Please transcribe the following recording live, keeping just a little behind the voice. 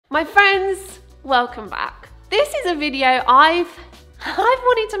My friends, welcome back. This is a video I've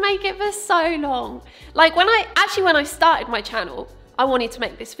wanted to make it for so long. Like when I started my channel, I wanted to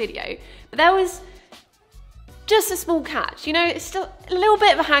make this video, but there was just a small catch, you know, it's still a little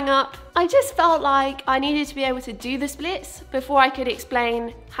bit of a hang up. I just felt like I needed to be able to do the splits before I could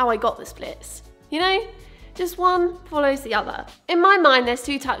explain how I got the splits, you know? Just one follows the other. In my mind, there's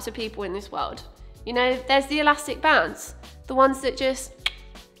two types of people in this world. You know, there's the elastic bands, the ones that just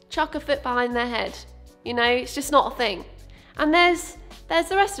chuck a foot behind their head. You know, it's just not a thing. And there's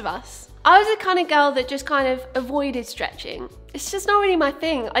the rest of us. I was the kind of girl that just kind of avoided stretching. It's just not really my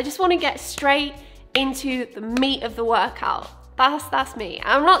thing. I just want to get straight into the meat of the workout. That's me.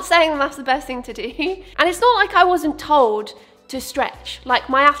 I'm not saying that's the best thing to do. And it's not like I wasn't told to stretch. Like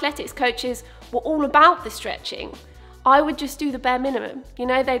my athletics coaches were all about the stretching. I would just do the bare minimum. You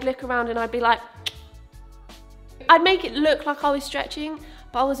know, they'd look around and I'd be like, I'd make it look like I was stretching,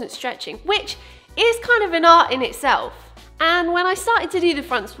 but I wasn't stretching, which is kind of an art in itself. And when I started to do the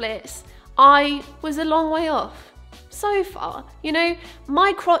front splits, I was a long way off. So far, you know,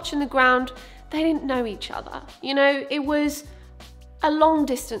 my crotch and the ground, they didn't know each other. You know, it was a long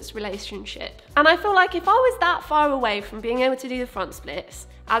distance relationship. And I feel like if I was that far away from being able to do the front splits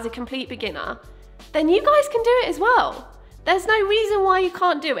as a complete beginner, then you guys can do it as well. There's no reason why you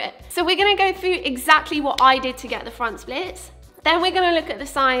can't do it. So we're gonna go through exactly what I did to get the front splits. Then we're gonna look at the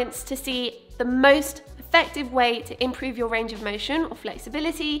science to see the most effective way to improve your range of motion or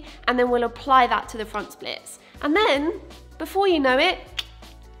flexibility, and then we'll apply that to the front splits. And then, before you know it,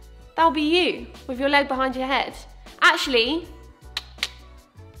 that'll be you with your leg behind your head. Actually,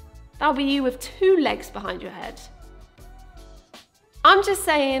 that'll be you with two legs behind your head. I'm just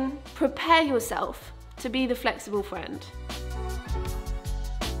saying, prepare yourself to be the flexible friend.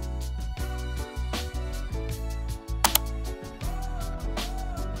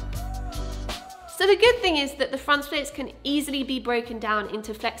 So the good thing is that the front splits can easily be broken down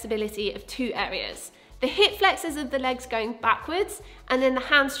into flexibility of two areas. The hip flexors of the legs going backwards, and then the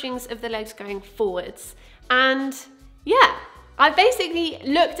hamstrings of the legs going forwards. And yeah, I basically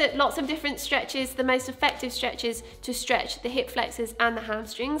looked at lots of different stretches, the most effective stretches to stretch the hip flexors and the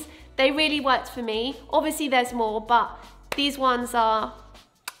hamstrings. They really worked for me. Obviously there's more, but these ones are.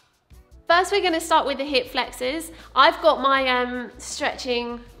 First we're gonna start with the hip flexors. I've got my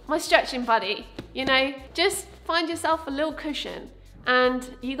stretching buddy, you know, just find yourself a little cushion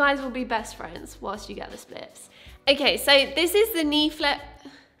and you guys will be best friends whilst you get the splits. Okay, so this is the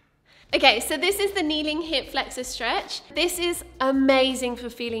this is the kneeling hip flexor stretch. This is amazing for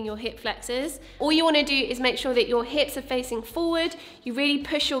feeling your hip flexors. All you want to do is make sure that your hips are facing forward. You really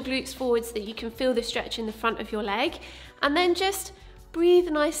push your glutes forward so that you can feel the stretch in the front of your leg. And then just breathe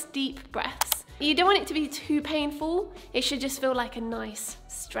nice deep breaths. You don't want it to be too painful. It should just feel like a nice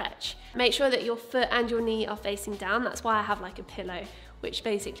stretch. Make sure that your foot and your knee are facing down. That's why I have like a pillow, which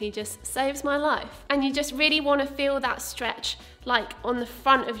basically just saves my life. And you just really want to feel that stretch like on the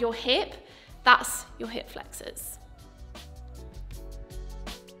front of your hip. That's your hip flexors.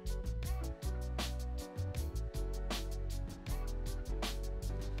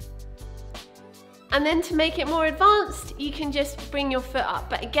 And then to make it more advanced, you can just bring your foot up.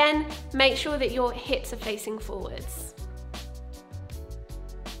 But again, make sure that your hips are facing forwards.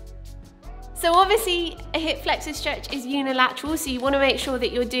 So obviously a hip flexor stretch is unilateral, so you want to make sure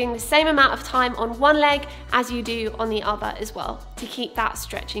that you're doing the same amount of time on one leg as you do on the other as well, to keep that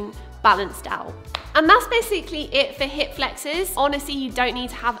stretching balanced out. And that's basically it for hip flexors. Honestly, you don't need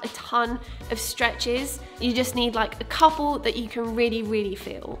to have a ton of stretches. You just need like a couple that you can really, really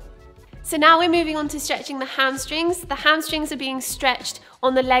feel. So now we're moving on to stretching the hamstrings. The hamstrings are being stretched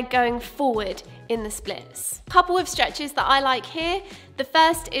on the leg going forward in the splits. Couple of stretches that I like here. The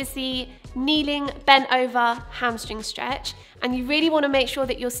first is the kneeling bent over hamstring stretch. And you really want to make sure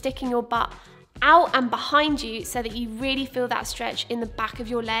that you're sticking your butt out and behind you so that you really feel that stretch in the back of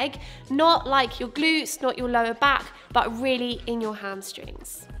your leg. Not like your glutes, not your lower back, but really in your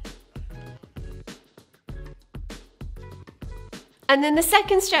hamstrings. And then the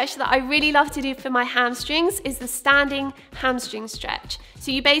second stretch that I really love to do for my hamstrings is the standing hamstring stretch.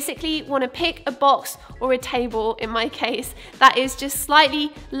 So you basically want to pick a box or a table, in my case, that is just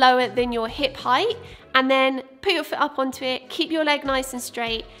slightly lower than your hip height, and then put your foot up onto it, keep your leg nice and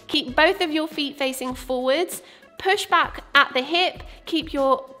straight, keep both of your feet facing forwards, push back at the hip, keep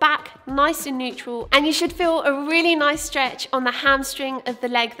your back nice and neutral, and you should feel a really nice stretch on the hamstring of the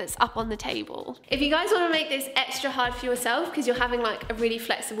leg that's up on the table. If you guys want to make this extra hard for yourself because you're having like a really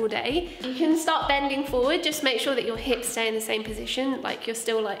flexible day, you can start bending forward. Just make sure that your hips stay in the same position, like you're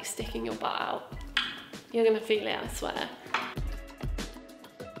still like sticking your butt out. You're gonna feel it, I swear.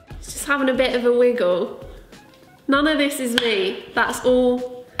 Just having a bit of a wiggle. None of this is me. That's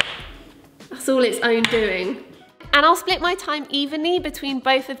all its own doing. And I'll split my time evenly between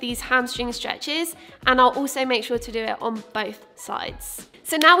both of these hamstring stretches, and I'll also make sure to do it on both sides.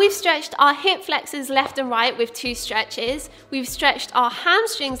 So now we've stretched our hip flexors left and right with 2 stretches. We've stretched our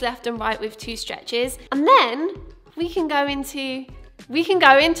hamstrings left and right with 2 stretches. And then we can go into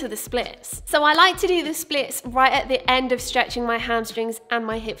the splits. So I like to do the splits right at the end of stretching my hamstrings and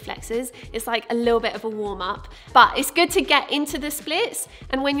my hip flexors. It's like a little bit of a warm up, but it's good to get into the splits.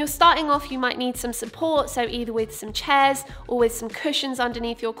 And when you're starting off, you might need some support. So either with some chairs or with some cushions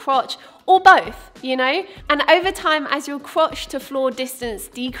underneath your crotch, or both, you know? And over time, as your crotch to floor distance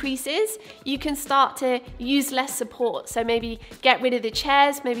decreases, you can start to use less support. So maybe get rid of the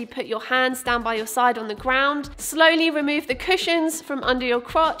chairs, maybe put your hands down by your side on the ground, slowly remove the cushions from under your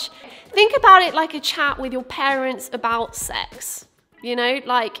crotch. Think about it like a chat with your parents about sex. You know,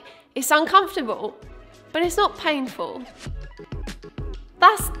 like it's uncomfortable, but it's not painful.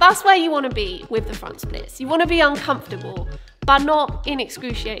 That's where you want to be with the front splits. You want to be uncomfortable, but not in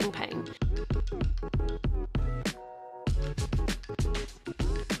excruciating pain.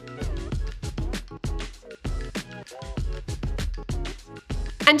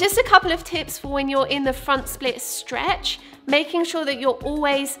 And just a couple of tips for when you're in the front split stretch, making sure that you're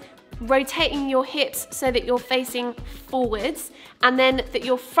always rotating your hips so that you're facing forwards, and then that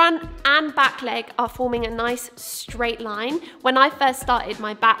your front and back leg are forming a nice straight line. When I first started,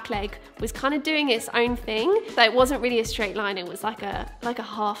 my back leg was kind of doing its own thing. So it wasn't really a straight line, it was like a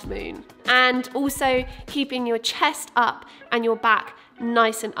half moon. And also keeping your chest up and your back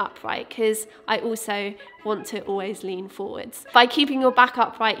nice and upright, because I also want to always lean forwards. By keeping your back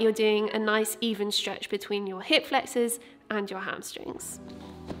upright, you're doing a nice even stretch between your hip flexors and your hamstrings.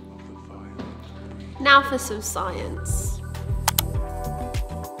 Now for some science.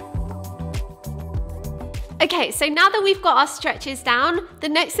 Okay, so now that we've got our stretches down, the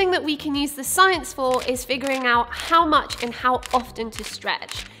next thing that we can use the science for is figuring out how much and how often to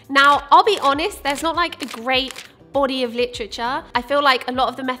stretch. Now, I'll be honest, there's not like a great body of literature. I feel like a lot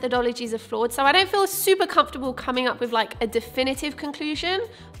of the methodologies are flawed, so I don't feel super comfortable coming up with like a definitive conclusion,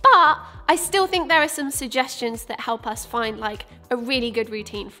 but I still think there are some suggestions that help us find like a really good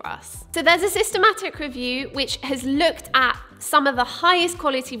routine for us. So there's a systematic review which has looked at some of the highest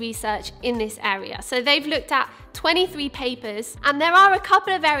quality research in this area. So they've looked at 23 papers, and there are a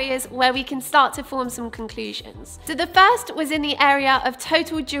couple of areas where we can start to form some conclusions. So the first was in the area of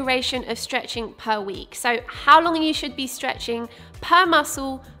total duration of stretching per week. So how long you should be stretching per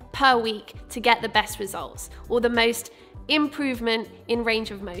muscle per week to get the best results, or the most improvement in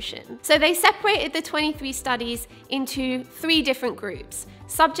range of motion. So they separated the 23 studies into 3 different groups.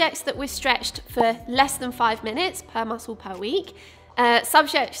 Subjects that were stretched for less than 5 minutes per muscle per week,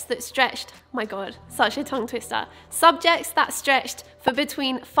 subjects that stretched, oh my god, such a tongue twister, subjects that stretched for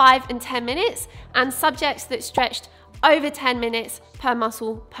between 5 and 10 minutes, and subjects that stretched over 10 minutes per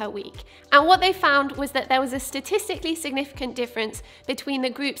muscle per week. And what they found was that there was a statistically significant difference between the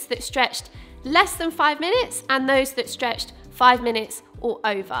groups that stretched less than 5 minutes and those that stretched 5 minutes or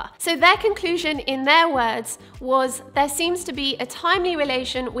over. So their conclusion, in their words, was there seems to be a timely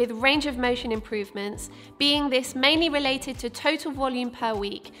relation with range of motion improvements, being this mainly related to total volume per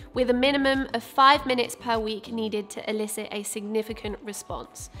week, with a minimum of 5 minutes per week needed to elicit a significant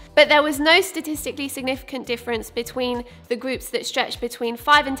response. But there was no statistically significant difference between the groups that stretched between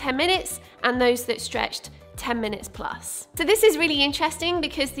 5 and 10 minutes and those that stretched 10 minutes plus. So this is really interesting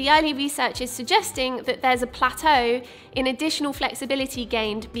because the early research is suggesting that there's a plateau in additional flexibility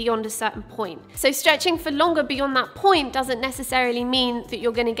gained beyond a certain point. So stretching for longer beyond that point doesn't necessarily mean that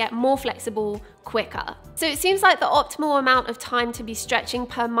you're going to get more flexible quicker. So it seems like the optimal amount of time to be stretching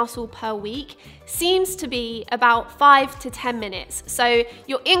per muscle per week seems to be about 5 to 10 minutes. So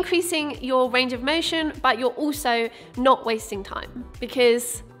you're increasing your range of motion, but you're also not wasting time,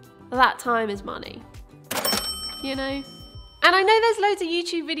 because that time is money. You know? And I know there's loads of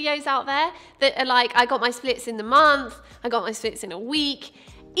YouTube videos out there that are like, I got my splits in the month, I got my splits in a week.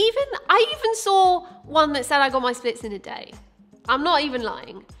 I even saw one that said I got my splits in a day. I'm not even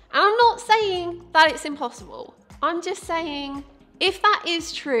lying. And I'm not saying that it's impossible. I'm just saying, if that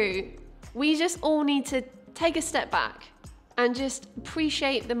is true, we just all need to take a step back and just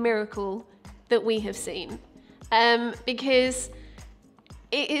appreciate the miracle that we have seen. Because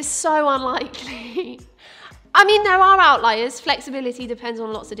it is so unlikely. I mean, there are outliers. Flexibility depends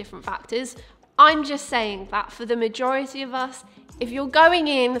on lots of different factors. I'm just saying that for the majority of us, if you're going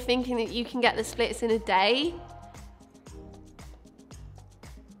in thinking that you can get the splits in a day,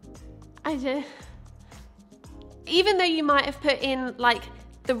 even though you might have put in like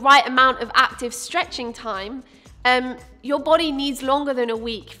the right amount of active stretching time, your body needs longer than a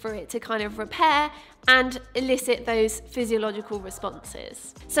week for it to kind of repair and elicit those physiological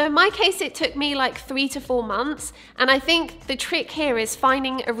responses. So in my case, it took me like 3 to 4 months. And I think the trick here is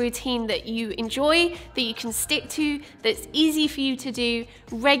finding a routine that you enjoy, that you can stick to, that's easy for you to do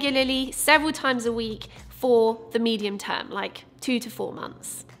regularly, several times a week for the medium term, like 2 to 4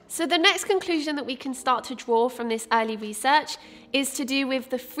 months. So the next conclusion that we can start to draw from this early research is to do with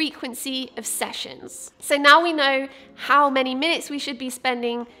the frequency of sessions. So now we know how many minutes we should be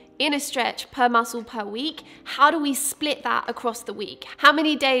spending in a stretch per muscle per week. How do we split that across the week? How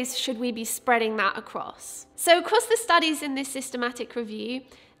many days should we be spreading that across? So across the studies in this systematic review,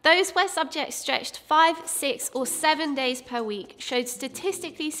 those where subjects stretched 5, 6, or 7 days per week showed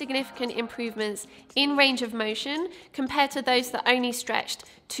statistically significant improvements in range of motion compared to those that only stretched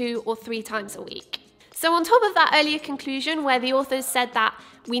 2 or 3 times a week. So on top of that earlier conclusion where the authors said that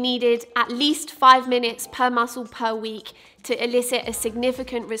we needed at least 5 minutes per muscle per week to elicit a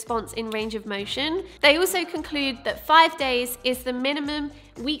significant response in range of motion, they also conclude that 5 days is the minimum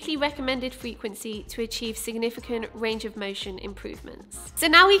weekly recommended frequency to achieve significant range of motion improvements. So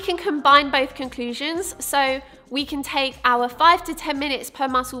now we can combine both conclusions. So we can take our 5 to 10 minutes per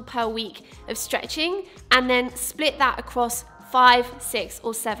muscle per week of stretching and then split that across 5, 6,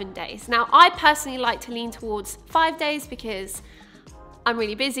 or 7 days. Now, I personally like to lean towards 5 days because I'm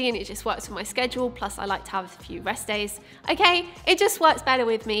really busy and it just works with my schedule. Plus, I like to have a few rest days. Okay, it just works better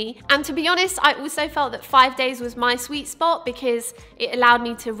with me. And to be honest, I also felt that 5 days was my sweet spot because it allowed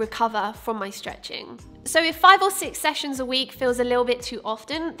me to recover from my stretching. So if 5 or 6 sessions a week feels a little bit too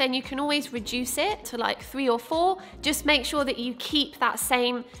often, then you can always reduce it to like 3 or 4. Just make sure that you keep that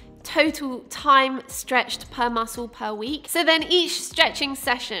same total time stretched per muscle per week. So then each stretching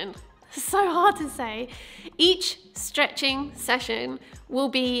session, so hard to say, each stretching session will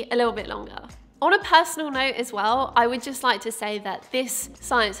be a little bit longer. On a personal note as well, I would just like to say that this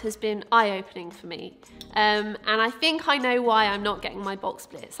science has been eye-opening for me. And I think I know why I'm not getting my box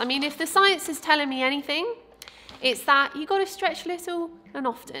splits. I mean, if the science is telling me anything, it's that you got to stretch little and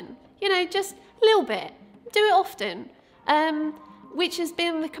often. You know, just a little bit. Do it often. Which has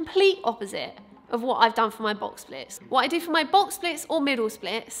been the complete opposite of what I've done for my box splits. What I do for my box splits or middle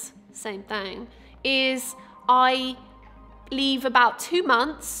splits, same thing, is I leave about 2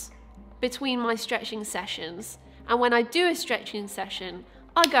 months between my stretching sessions. And when I do a stretching session,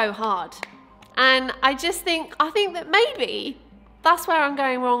 I go hard. And I think that maybe that's where I'm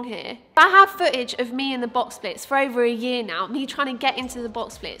going wrong here. I have footage of me in the box splits for over a year now, me trying to get into the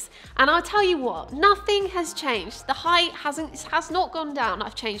box splits. And I'll tell you what, nothing has changed. The height has not gone down.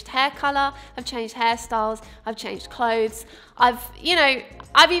 I've changed hair color, I've changed hairstyles, I've changed clothes. I've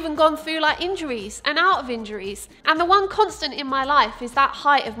even gone through like injuries and out of injuries. And the one constant in my life is that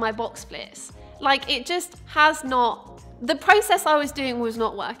height of my box splits. Like it just has not, the process I was doing was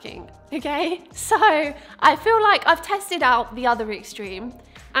not working. Okay, so I feel like I've tested out the other extreme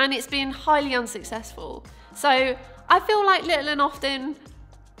and it's been highly unsuccessful. So I feel like little and often,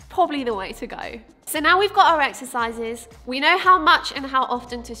 probably the way to go. So now we've got our exercises, we know how much and how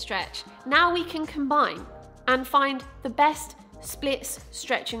often to stretch. Now we can combine and find the best splits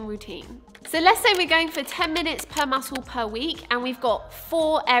stretching routine. So let's say we're going for 10 minutes per muscle per week and we've got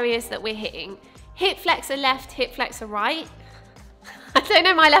 4 areas that we're hitting. Hip flexor left, hip flexor right. I don't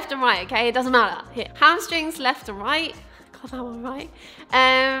know my left and right, okay? It doesn't matter. Here. Hamstrings left and right. Got that one right.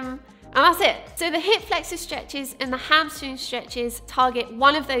 And that's it. So the hip flexor stretches and the hamstring stretches target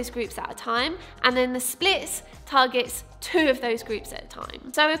one of those groups at a time. And then the splits targets 2 of those groups at a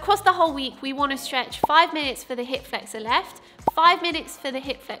time. So across the whole week, we want to stretch 5 minutes for the hip flexor left, 5 minutes for the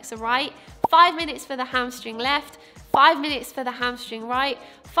hip flexor right, 5 minutes for the hamstring left, 5 minutes for the hamstring right,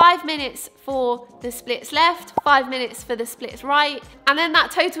 5 minutes for the splits left, 5 minutes for the splits right, and then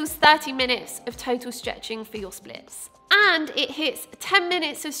that totals 30 minutes of total stretching for your splits. And it hits 10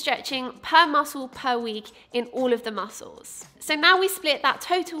 minutes of stretching per muscle per week in all of the muscles. So now we split that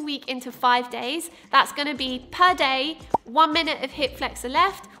total week into 5 days. That's going to be per day, 1 minute of hip flexor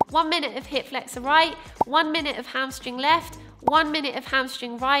left, 1 minute of hip flexor right, 1 minute of hamstring left, 1 minute of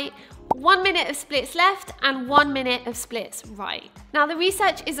hamstring right, 1 minute of splits left and 1 minute of splits right. Now the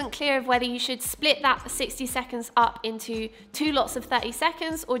research isn't clear of whether you should split that 60 seconds up into 2 lots of 30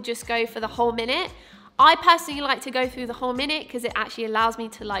 seconds or just go for the whole minute. I personally like to go through the whole minute because it actually allows me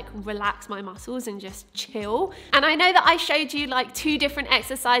to like relax my muscles and just chill. And I know that I showed you like 2 different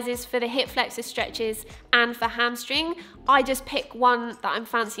exercises for the hip flexor stretches and for hamstring. I just pick one that I'm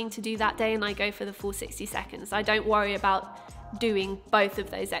fancying to do that day and I go for the full 60 seconds. I don't worry about doing both of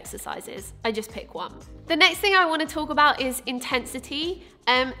those exercises. I just pick one. The next thing I want to talk about is intensity.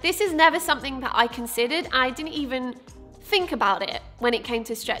 This is never something that I considered. I didn't even think about it when it came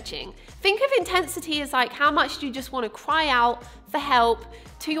to stretching. Think of intensity as like how much do you just want to cry out for help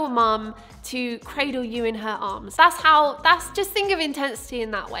to your mum to cradle you in her arms. Just think of intensity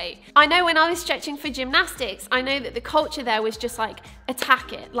in that way. I know when I was stretching for gymnastics, I know that the culture there was just like,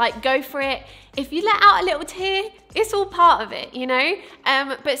 attack it, like go for it. If you let out a little tear, it's all part of it, you know?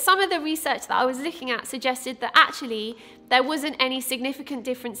 But some of the research that I was looking at suggested that actually there wasn't any significant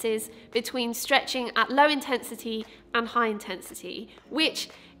differences between stretching at low intensity and high intensity, which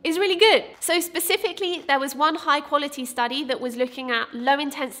is really good. So specifically, there was one high quality study that was looking at low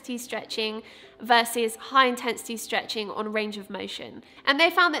intensity stretching versus high intensity stretching on range of motion. And they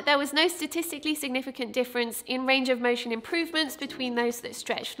found that there was no statistically significant difference in range of motion improvements between those that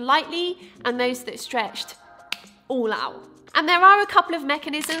stretched lightly and those that stretched all out. And there are a couple of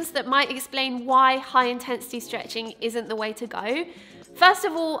mechanisms that might explain why high intensity stretching isn't the way to go. First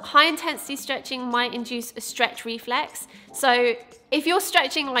of all, high intensity stretching might induce a stretch reflex. So if you're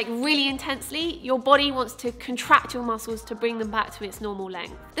stretching like really intensely, your body wants to contract your muscles to bring them back to its normal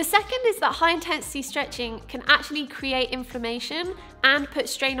length. The second is that high intensity stretching can actually create inflammation and put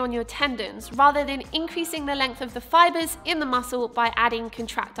strain on your tendons rather than increasing the length of the fibers in the muscle by adding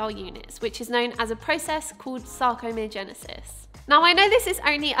contractile units, which is known as a process called sarcomerogenesis. Now, I know this is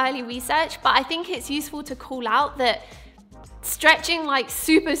only early research, but I think it's useful to call out that stretching like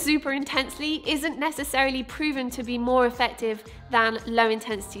super intensely isn't necessarily proven to be more effective than low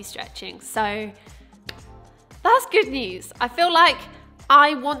intensity stretching. So that's good news. I feel like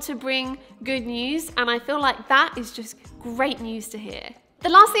I want to bring good news, and I feel like that is just great news to hear. The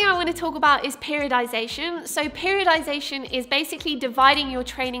last thing I want to talk about is periodization. So periodization is basically dividing your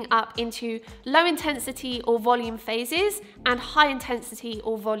training up into low intensity or volume phases and high intensity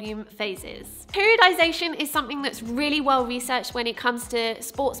or volume phases. Periodization is something that's really well researched when it comes to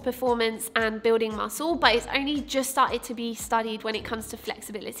sports performance and building muscle, but it's only just started to be studied when it comes to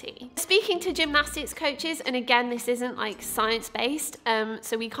flexibility. Speaking to gymnastics coaches, and again, this isn't like science-based,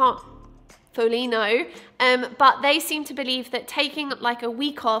 so we can't fully know, but they seem to believe that taking like a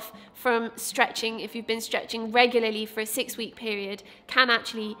week off from stretching, if you've been stretching regularly for a 6-week period, can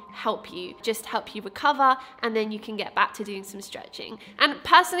actually help you recover, and then you can get back to doing some stretching. And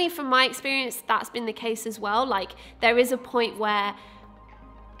personally, from my experience, that's been the case as well. Like, there is a point where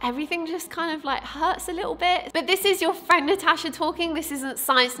everything just kind of like hurts a little bit. But this is your friend Natasha talking. This isn't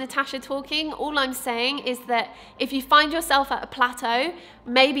Science Natasha talking. All I'm saying is that if you find yourself at a plateau,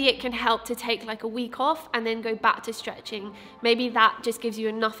 maybe it can help to take like a week off and then go back to stretching. Maybe that just gives you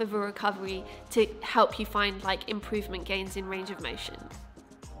enough of a recovery to help you find like improvement gains in range of motion.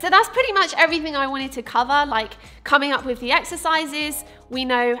 So that's pretty much everything I wanted to cover, like coming up with the exercises. We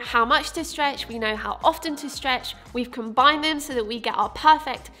know how much to stretch, we know how often to stretch. We've combined them so that we get our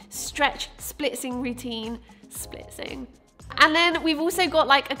perfect stretch splitzing routine, splitzing. And then we've also got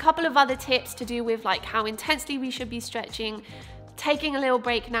like a couple of other tips to do with like how intensely we should be stretching, taking a little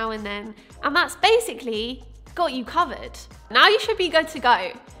break now and then. And that's basically got you covered. Now you should be good to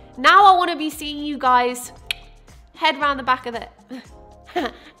go. Now I want to be seeing you guys head round the back of the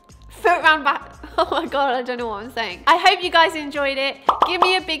foot round back. Oh my god, I don't know what I'm saying. I hope you guys enjoyed it. Give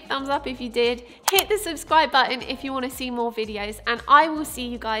me a big thumbs up if you did. Hit the subscribe button if you want to see more videos, and I will see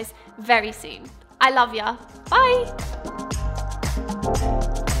you guys very soon. I love ya. Bye.